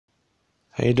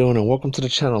How you doing? And welcome to the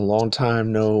channel. Long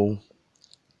time no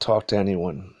talk to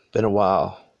anyone. Been a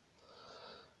while.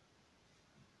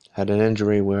 Had an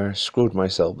injury where I screwed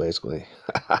myself basically.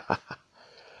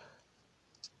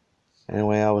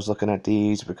 Anyway, I was looking at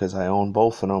these because I own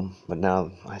both of them, but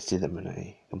now I see them in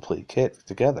a complete kit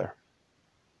together.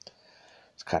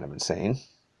 It's kind of insane.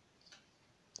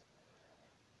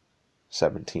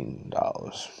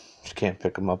 $17. You can't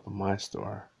pick them up in my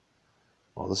store.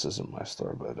 Well, this isn't my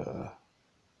store, but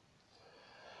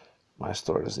my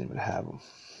store doesn't even have them.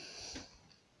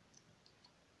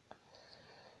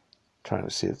 Trying to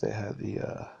see if they had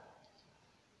the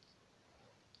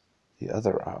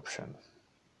other option,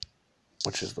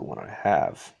 which is the one I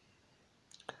have.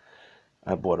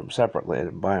 I bought them separately. I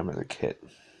didn't buy them as a kit.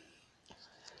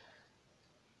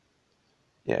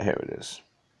 Yeah, here it is.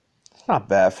 It's not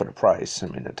bad for the price. I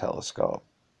mean, a telescope,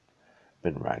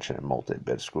 been ratchet and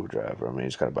multi-bit screwdriver. I mean, you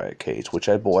just gotta buy a case, which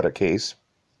I bought a case,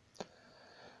 a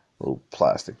little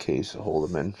plastic case to hold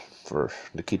them in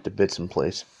to keep the bits in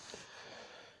place.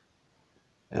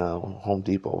 Home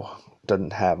Depot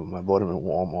doesn't have them. I bought them in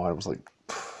Walmart. It was like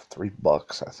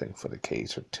 $3, I think, for the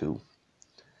case or two.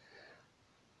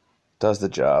 Does the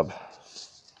job.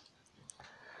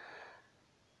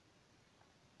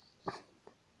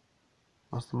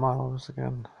 What's the model of this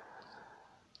again?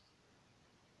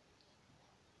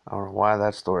 I don't know why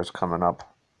that store is coming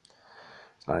up.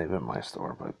 It's not even my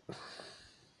store, but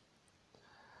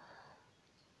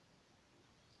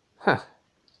huh.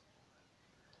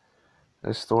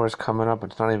 This store is coming up.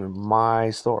 It's not even my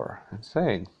store.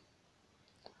 Insane.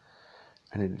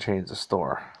 I need to change the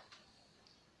store.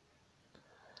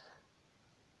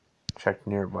 Check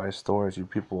nearby stores. You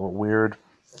people are weird.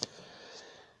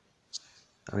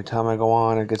 Every time I go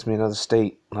on, it gets me another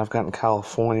state. I've gotten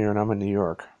California and I'm in New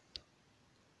York.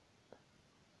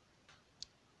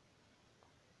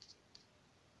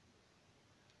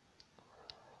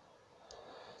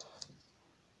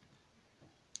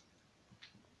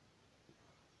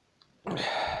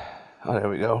 Oh, there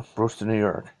we go. Brewster, New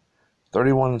York.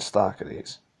 31 in stock of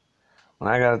these. When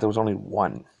I got it, there was only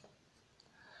one.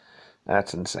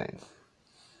 That's insane.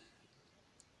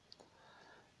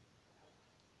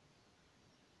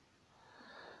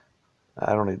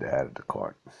 I don't need to add it to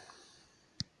cart.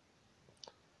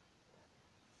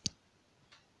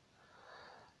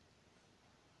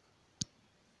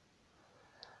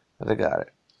 But I got it.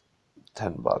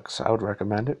 $10. I would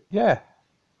recommend it. Yeah.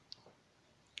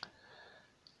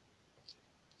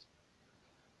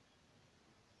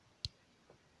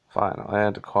 Fine, I'll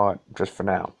add to cart just for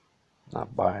now.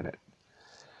 Not buying it.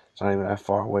 It's not even that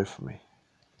far away from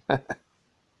me.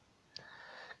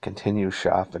 Continue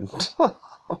shopping.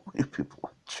 You people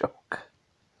joke.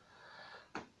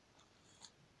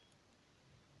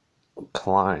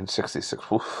 Klein 66.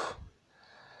 Oof.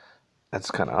 That's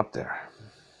kind of up there.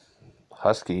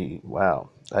 Husky, wow,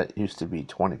 that used to be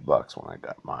 $20 when I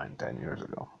got mine 10 years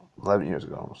ago. 11 years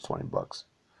ago, it was $20.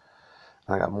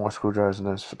 And I got more screwdrivers than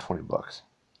this for $20.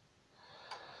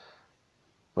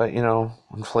 But you know,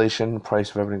 inflation, the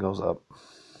price of everything goes up.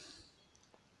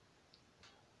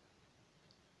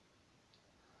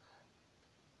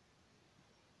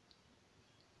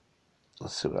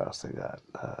 Let's see what else they got.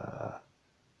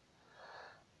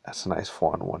 That's a nice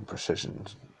 4-in-1 precision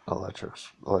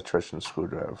electrician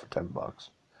screwdriver for $10.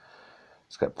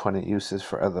 It's got plenty of uses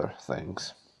for other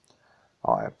things.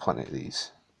 Oh, I have plenty of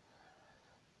these.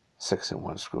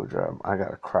 6-in-1 screwdriver. I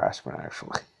got a Craftsman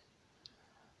actually,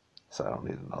 so I don't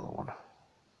need another one.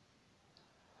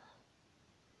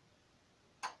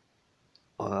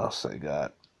 What else they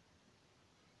got?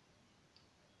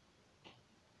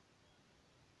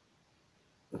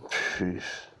 Jeez.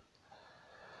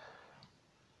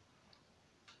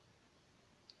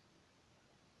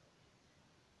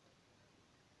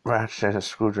 Ratchet and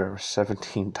screwdriver,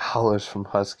 $17 from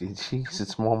Husky. Jeez,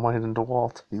 it's more money than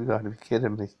DeWalt. You gotta be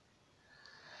kidding me.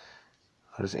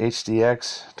 There's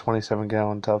HDX,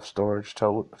 27-gallon tough storage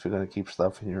tote. If you're gonna keep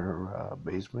stuff in your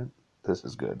basement, this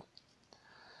is good.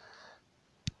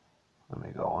 Let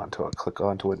me go onto it. Click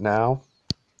onto it now.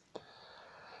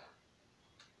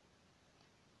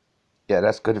 Yeah,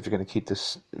 that's good if you're gonna keep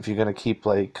this. If you're gonna keep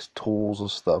like tools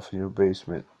and stuff in your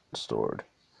basement stored,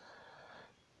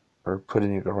 or put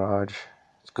in your garage.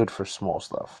 It's good for small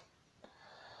stuff.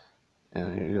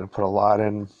 And you're gonna put a lot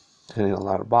in. You need a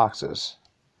lot of boxes.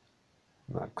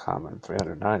 Not common.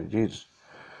 390. Jeez,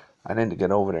 I need to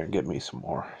get over there and get me some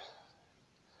more.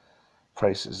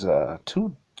 Price is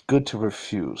too good to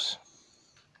refuse.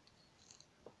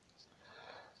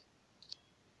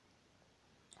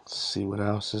 Let's see what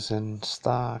else is in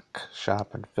stock.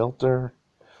 Shop and filter.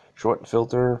 Short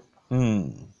filter.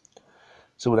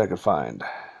 See what I can find.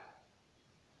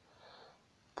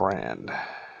 Brand.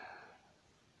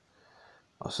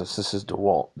 Oh, since this is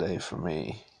DeWalt day for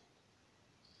me,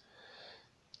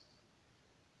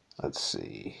 let's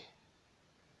see.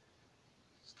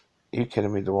 Are you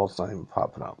kidding me? DeWalt's not even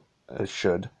popping up. It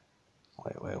should.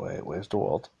 Wait. Where's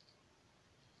DeWalt?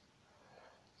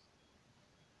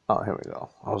 Oh, here we go.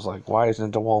 I was like, why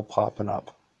isn't DeWalt popping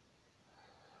up?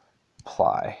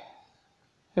 Apply.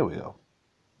 Here we go.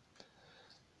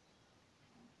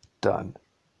 Done.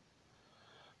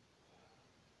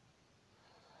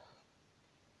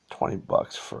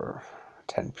 $20 for a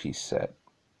 10-piece set.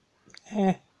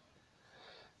 I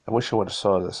wish I would have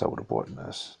saw this. I would have bought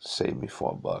this. Saved me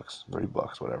 $4,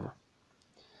 $3, whatever.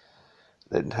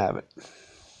 They didn't have it.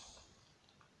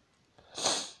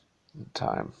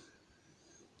 Time.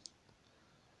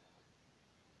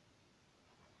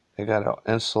 They got an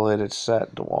insulated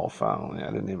set. DeWalt found.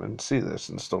 I didn't even see this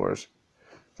in stores.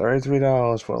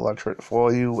 $33 for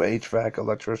all you HVAC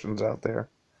electricians out there.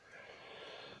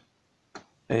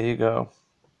 There you go.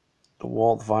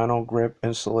 DeWalt vinyl grip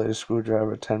insulated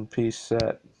screwdriver 10-piece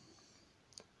set.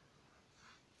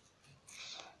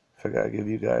 Figure I'd give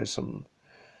you guys some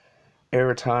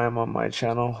airtime on my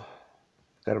channel.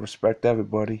 Gotta respect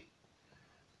everybody.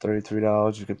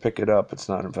 $33. You can pick it up. It's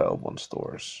not available in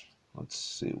stores. Let's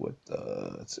see what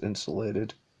it's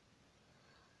insulated.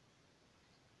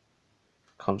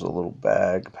 Comes a little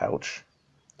bag, pouch.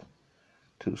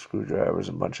 2 screwdrivers,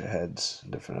 a bunch of heads,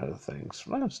 and different other things.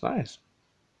 Well, it's nice.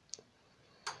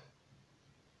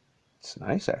 It's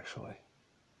nice, actually.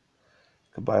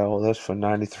 Could buy all this for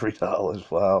 $93.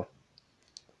 Wow.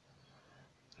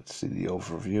 Let's see the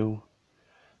overview.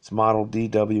 It's model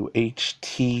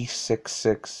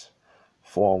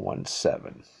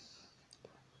DWHT66417.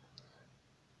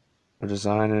 We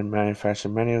design and manufacture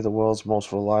many of the world's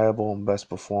most reliable and best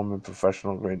performing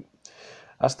professional grade.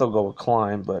 I still go with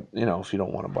Klein, but if you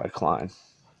don't want to buy Klein,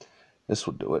 this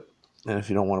will do it. And if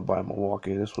you don't want to buy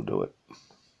Milwaukee, this will do it.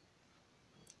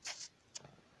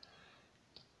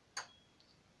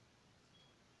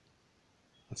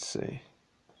 Let's see.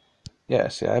 Yeah,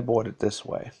 see, I bought it this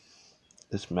way.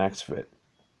 This Max Fit.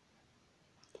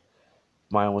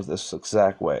 Mine was this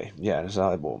exact way. Yeah, this is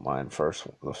how I bought mine first.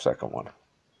 The second one.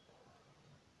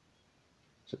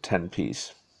 It's a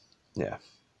 10-piece. Yeah.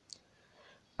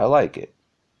 I like it.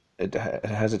 It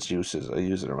has its uses. I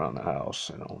use it around the house.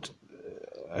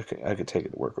 I could take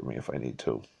it to work with me if I need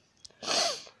to.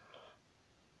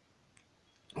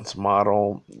 It's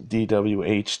model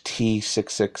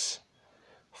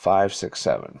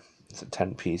DWHT66567. It's a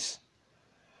 10-piece.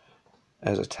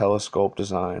 As a telescope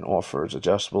design, offers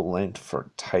adjustable length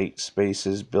for tight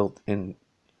spaces, built in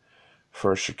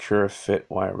for a secure fit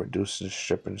while reducing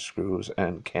stripping screws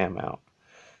and cam mount.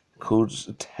 Includes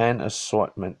 10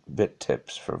 assortment bit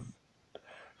tips for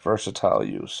versatile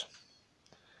use.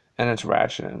 And it's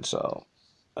ratcheting, so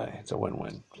it's a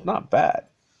win-win. It's not bad.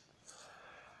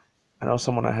 I know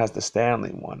someone that has the Stanley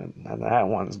one, and that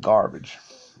one is garbage.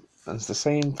 And it's the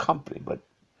same company, but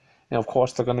of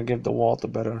course they're going to give DeWalt a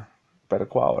better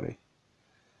quality.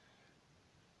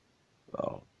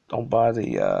 So don't buy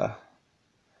the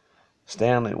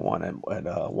Stanley one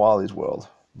at Wally's World.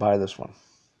 Buy this one.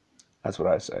 That's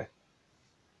what I say.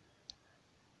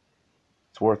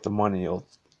 It's worth the money. You'll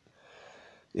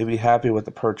be happy with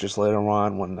the purchase later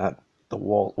on when the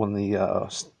DeWalt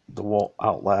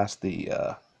outlasts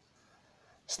the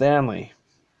Stanley.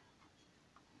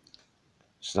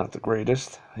 It's not the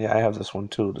greatest. Yeah, I have this one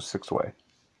too, the 6-way.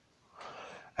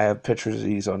 I have pictures of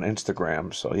these on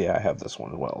Instagram, so yeah, I have this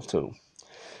one as well too.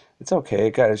 It's okay.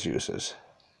 It got its uses.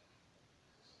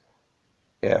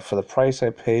 Yeah, for the price I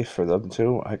pay for them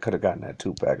too, I could have gotten that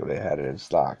 2-pack if they had it in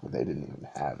stock, but they didn't even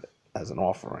have it as an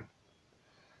offering.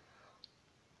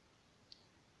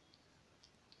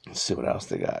 Let's see what else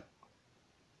they got.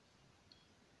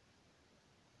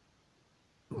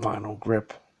 Vinyl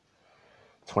grip.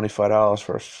 $25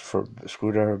 for a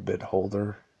screwdriver bit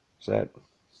holder. Is that?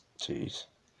 Jeez.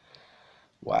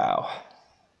 Wow.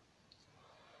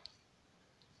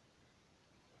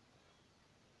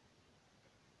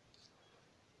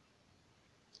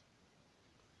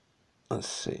 Let's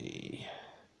see.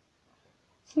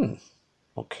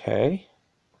 Okay.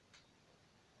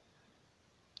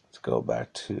 Let's go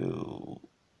back to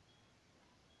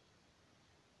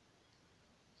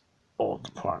old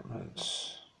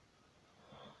departments.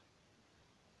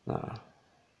 No.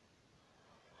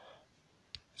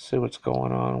 See what's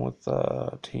going on with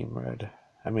Team Rigid.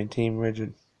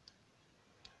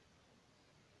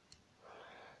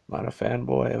 Not a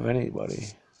fanboy of anybody.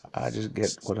 I just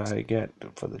get what I get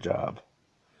for the job.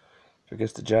 If it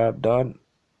gets the job done,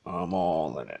 I'm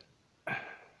all in it. The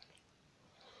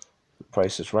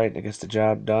price is right and it gets the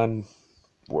job done,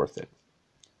 worth it.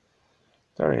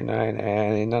 39, and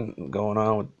ain't nothing going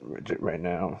on with Rigid right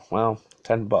now. Well,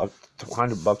 $10,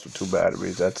 $100 with 2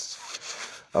 batteries.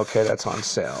 That's okay. That's on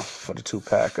sale for the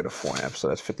 2-pack of the 4 amp. So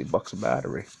that's $50 a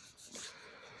battery.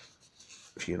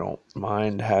 If you don't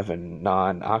mind having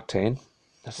non-octane,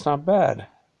 that's not bad.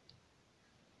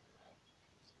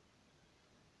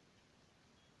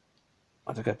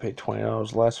 I think I paid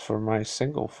 $20 less for my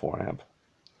single 4 amp.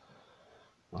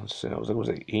 On sale. It was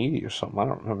like 80 or something. I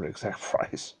don't remember the exact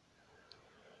price.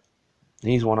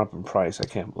 These went up in price. I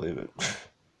can't believe it.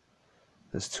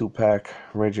 This 2-pack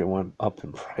Rigid went up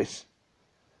in price.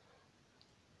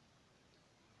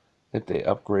 I think they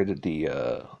upgraded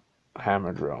the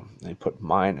hammer drill. They put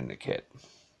mine in the kit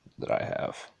that I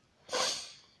have.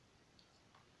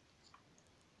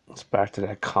 It's back to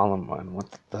that Columbine.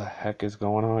 What the heck is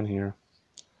going on here?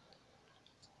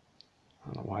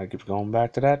 I don't know why it keeps going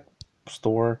back to that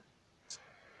store.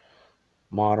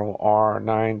 Model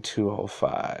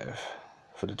R9205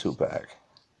 for the 2-pack.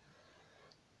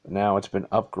 Now it's been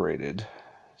upgraded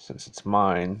since it's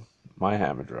my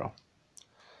hammer drill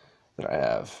that I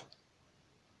have.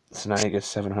 So now you get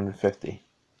 750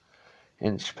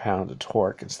 inch-pounds of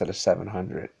torque instead of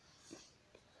 700.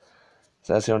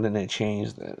 So that's the only thing they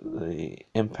changed. The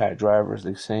impact driver is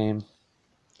the same.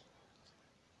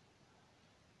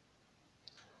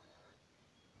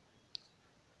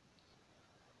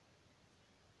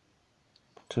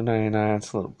 $299.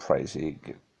 It's a little pricey.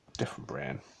 Get a different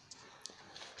brand.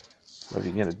 But if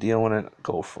you get a deal on it,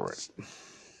 go for it.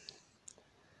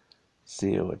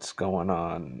 See what's going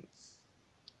on.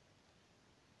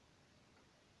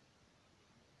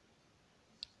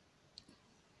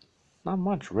 Not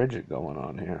much Rigid going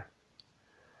on here.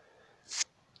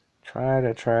 Try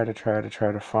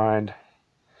to find.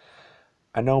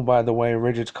 I know, by the way,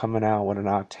 Rigid's coming out with an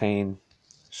octane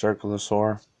circular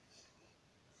saw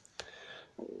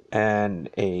and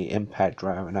a impact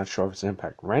driver. I'm not sure if it's an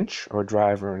impact wrench or a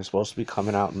driver, and it's supposed to be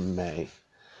coming out in May.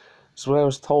 That's what I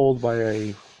was told by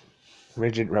a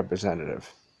Rigid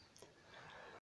representative.